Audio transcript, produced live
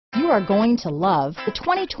are going to love the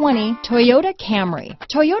 2020 Toyota Camry.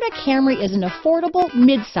 Toyota Camry is an affordable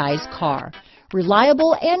mid-size car.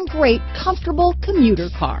 Reliable and great comfortable commuter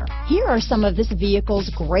car. Here are some of this vehicle's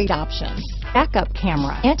great options: backup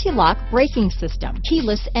camera, anti-lock braking system,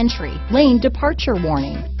 keyless entry, lane departure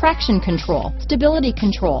warning, traction control, stability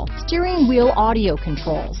control, steering wheel audio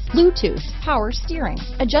controls, Bluetooth, power steering,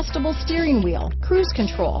 adjustable steering wheel, cruise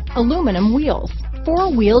control, aluminum wheels,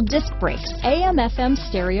 four-wheel disc brakes, AM/FM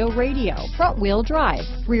stereo radio, front-wheel drive,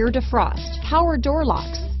 rear defrost, power door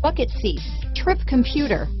locks, bucket seats, trip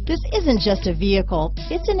computer. This isn't just a vehicle,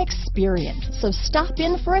 it's an experience. So stop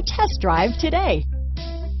in for a test drive today.